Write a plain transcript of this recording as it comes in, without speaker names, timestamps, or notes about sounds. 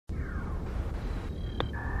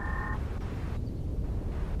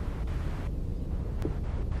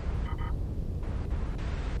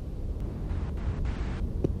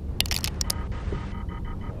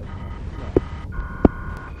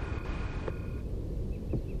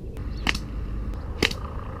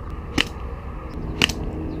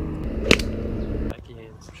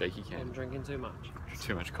shaky can. I'm drinking too much.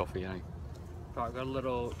 Too much coffee, eh? Right, I've got a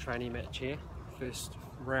little trainee match here. First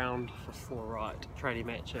round for 4 right. Trainee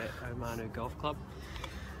match at Omanu Golf Club.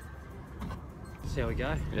 See how we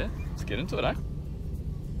go. Yeah, let's get into it, eh?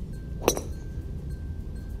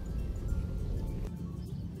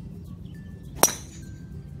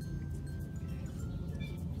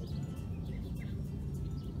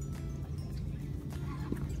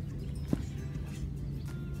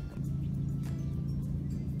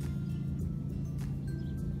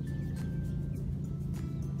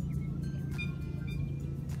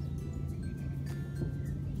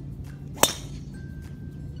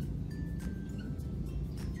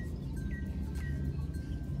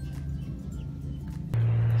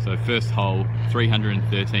 So first hole,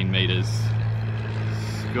 313 metres.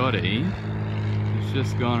 Scotty has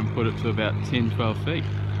just gone and put it to about 10-12 feet.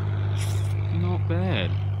 Not bad.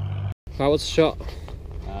 Right, what's the shot?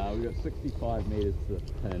 We've got 65 metres to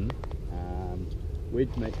the pin.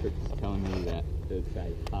 Wedge matrix is telling me that it's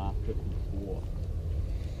a par 54.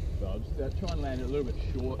 So I'll just try and land it a little bit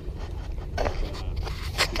short.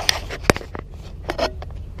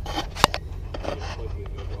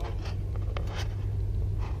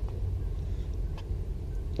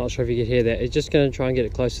 Not sure if you could hear that. It's just going to try and get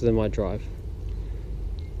it closer than my drive.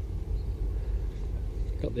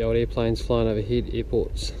 Got the old airplanes flying overhead,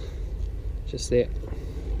 airports. Just there.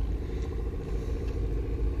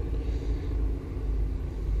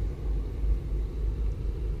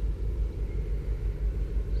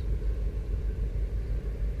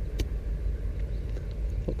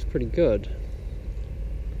 Looks pretty good.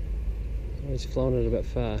 Oh, he's flown it a bit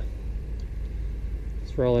far.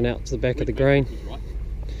 It's rolling out to the back of the green.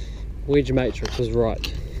 Wedge matrix was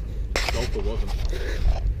right. Golfer wasn't.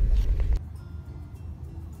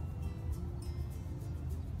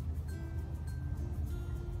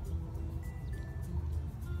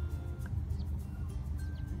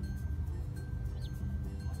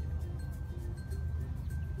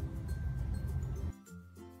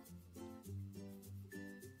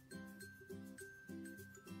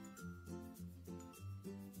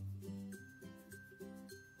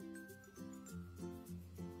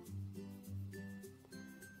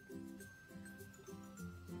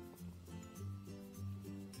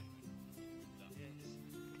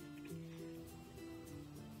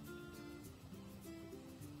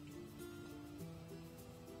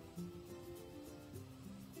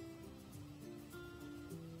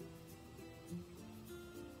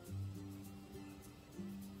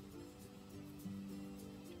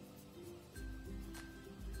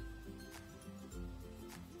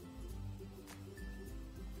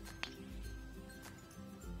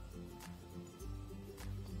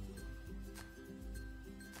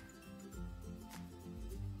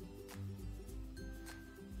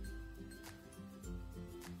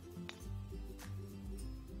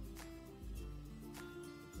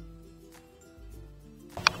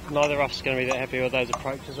 Neither of us is going to be that happy with those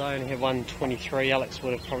approaches. I only have 123. Alex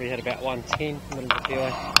would have probably had about 110. Middle of the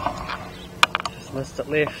fairway. Just missed it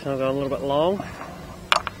left. I've gone a little bit long.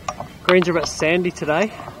 Greens are a bit sandy today,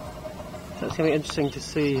 so it's going to be interesting to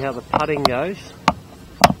see how the putting goes.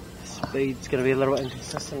 Speed's going to be a little bit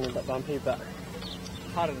inconsistent and a bit bumpy, but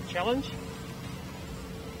part of the challenge.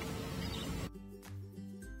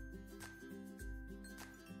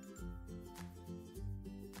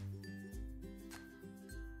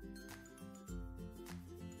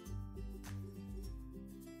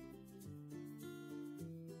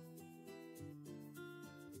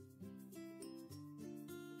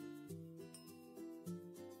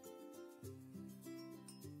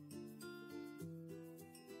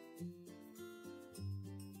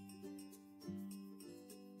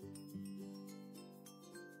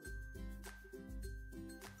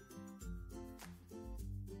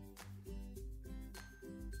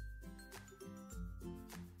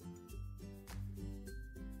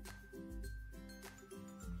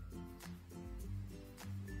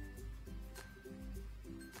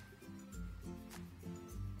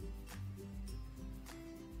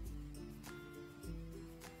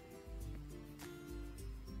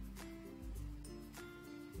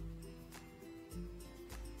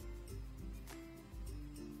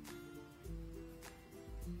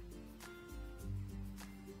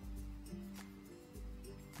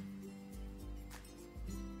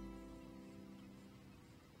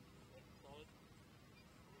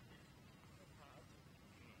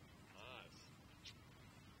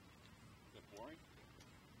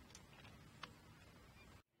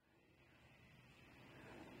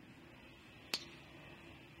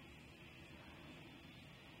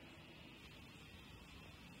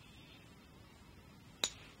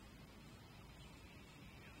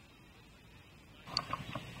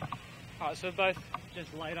 Alright, so we're both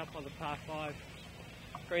just laid up on the par 5.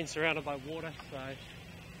 Green surrounded by water, so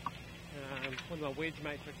with my wedge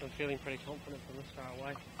matrix I'm feeling pretty confident from this far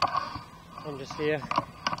away. I'm just here.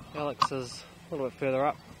 Alex is a little bit further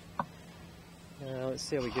up. Let's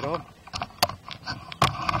see how we get on.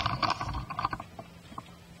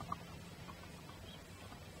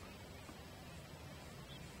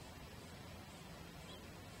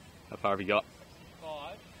 How far have you got?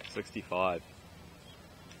 65. 65.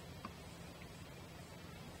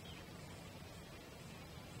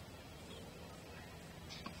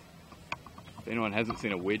 If anyone hasn't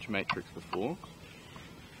seen a wedge matrix before,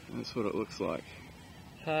 that's what it looks like.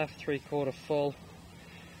 Half, 3/4 full.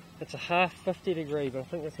 It's a half 50 degree, but I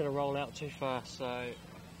think that's going to roll out too far, so...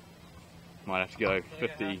 Might have to go 50.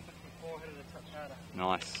 54, hit it a touch harder.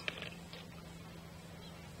 Nice.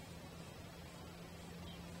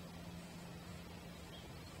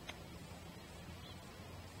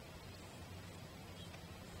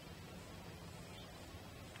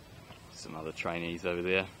 Some other trainees over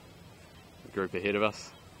there, the group ahead of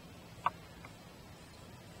us.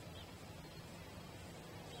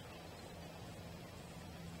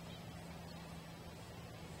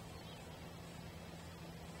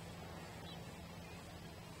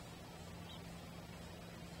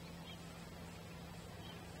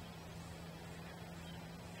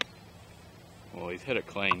 Well, he's hit it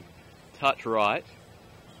clean. Touch right,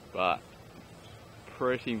 but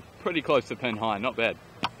pretty close to pin high, not bad.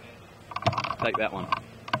 Take that one.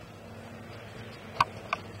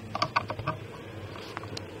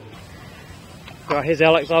 Right, here's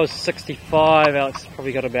Alex. I was 65. Alex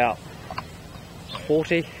probably got about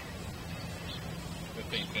 40.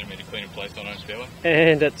 15 centimetre clean in place on own fairway.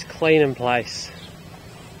 And it's clean in place.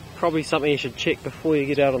 Probably something you should check before you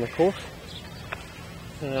get out on the course.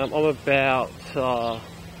 I'm about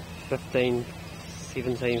 15,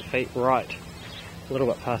 17 feet right. A little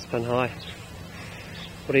bit past pin high.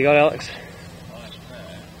 What do you got, Alex?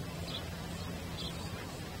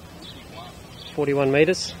 41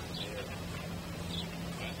 metres.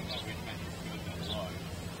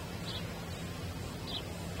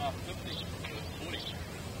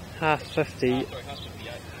 Half 50,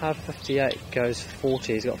 half 58 goes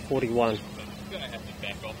 40, he's got 41. Gonna have to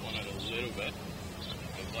back off on it a little bit.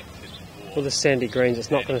 With the sandy greens it's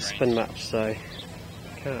not going to spin much, so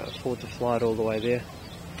can't afford to fly it all the way there.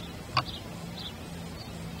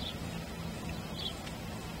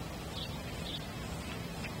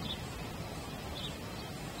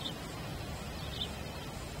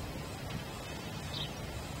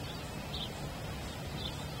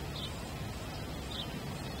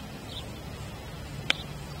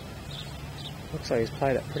 Looks like he's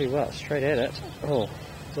played it pretty well, straight at it. Oh,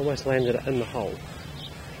 he's almost landed it in the hole.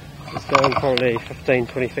 He's gone probably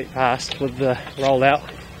 15-20 feet past with the roll out.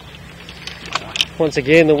 Once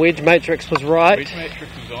again, the wedge matrix was right. Wedge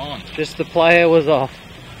matrix is on. Just the player was off.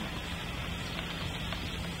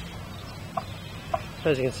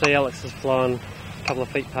 As you can see, Alex is flying a couple of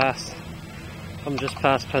feet past. I'm just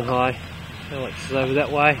past pin high. Alex is over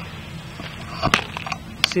that way.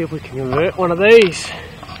 See if we can convert one of these.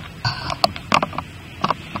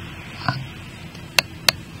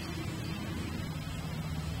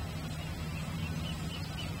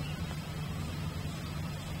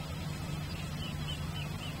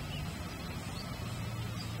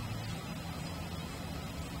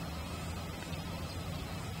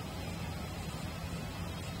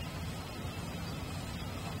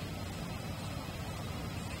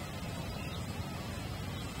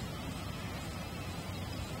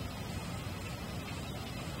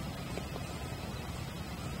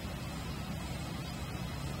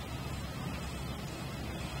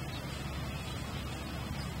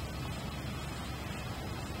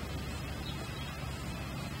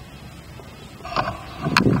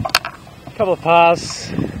 Couple of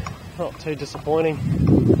pars, not too disappointing.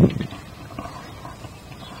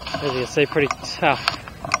 As you can see, pretty tough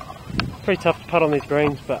to putt on these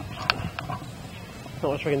greens, but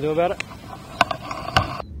not much we can do about it.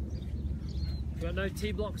 We've got no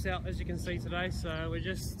tee blocks out, as you can see today, so we're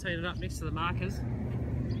just teeing it up next to the markers.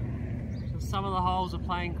 Some of the holes are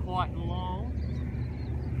playing quite long.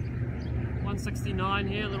 169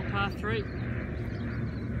 here, little par 3.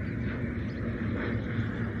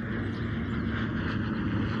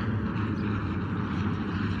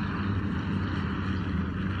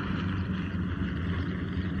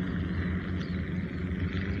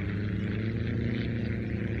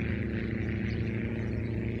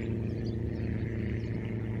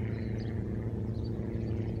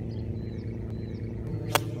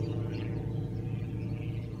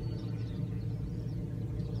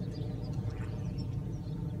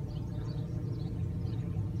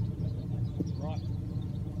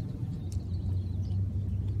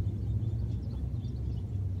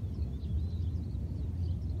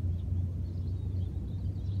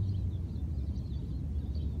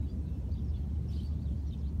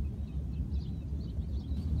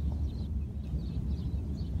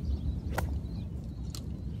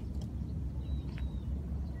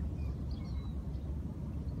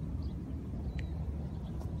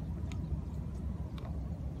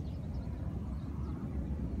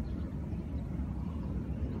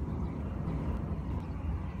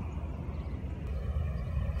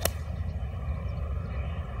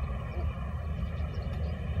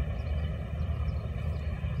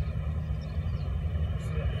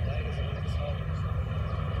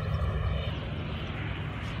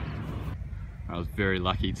 I was very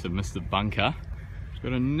lucky to miss the bunker.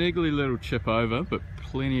 Got a niggly little chip over, but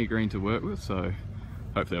plenty of green to work with, so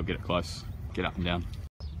hopefully I'll get it close, get up and down.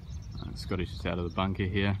 Scotty's just out of the bunker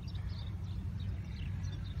here.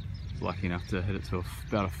 Was lucky enough to hit it to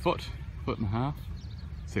about a foot and a half.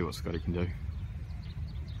 See what Scotty can do.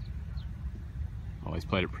 Oh, he's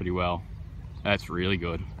played it pretty well. That's really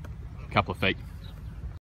good. A couple of feet.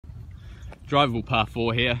 Drivable par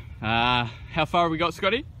 4 here. How far have we got,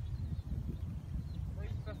 Scotty?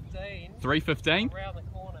 315. 315? Around the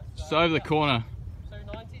corner. So over the corner.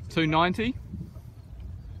 290. 290?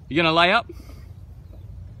 You gonna lay up?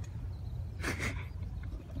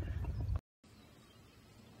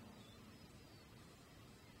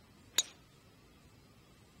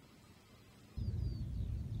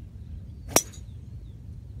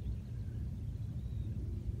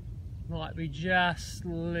 Might be just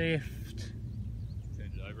left,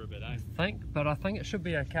 Turns it over a bit, eh? I think, but I think it should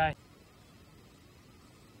be okay.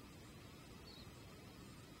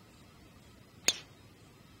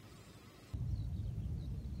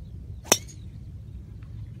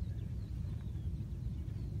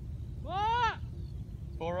 What?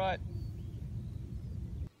 All right.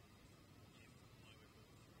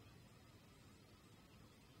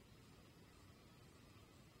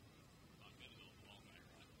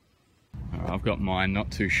 I've got mine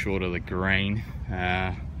not too short of the green.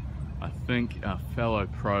 I think our fellow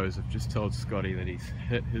pros have just told Scotty that he's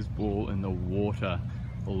hit his ball in the water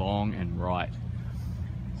long and right.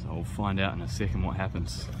 So we'll find out in a second what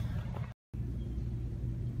happens.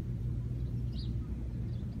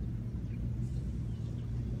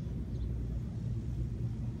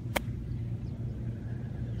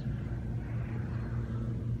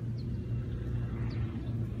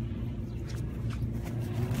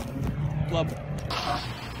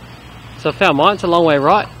 So I found mine, it's a long way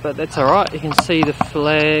right, but that's alright. You can see the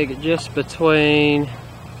flag just between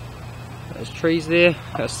those trees there.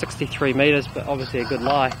 That's 63 metres, but obviously a good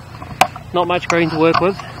lie. Not much green to work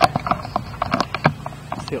with.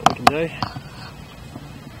 Let's see what we can do.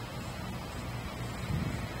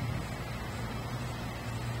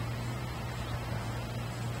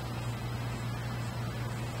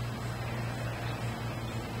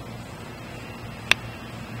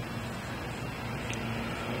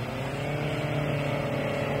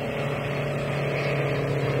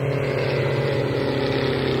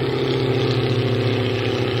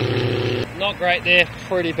 Not great there,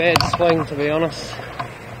 pretty bad swing to be honest.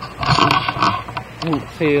 Didn't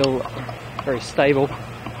feel very stable.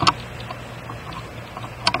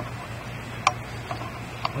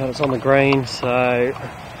 But it's on the green, so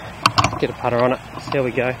get a putter on it. So here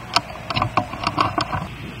we go.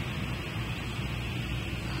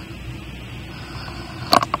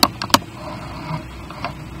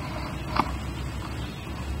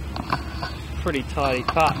 Pretty tidy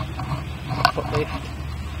putt, foot left.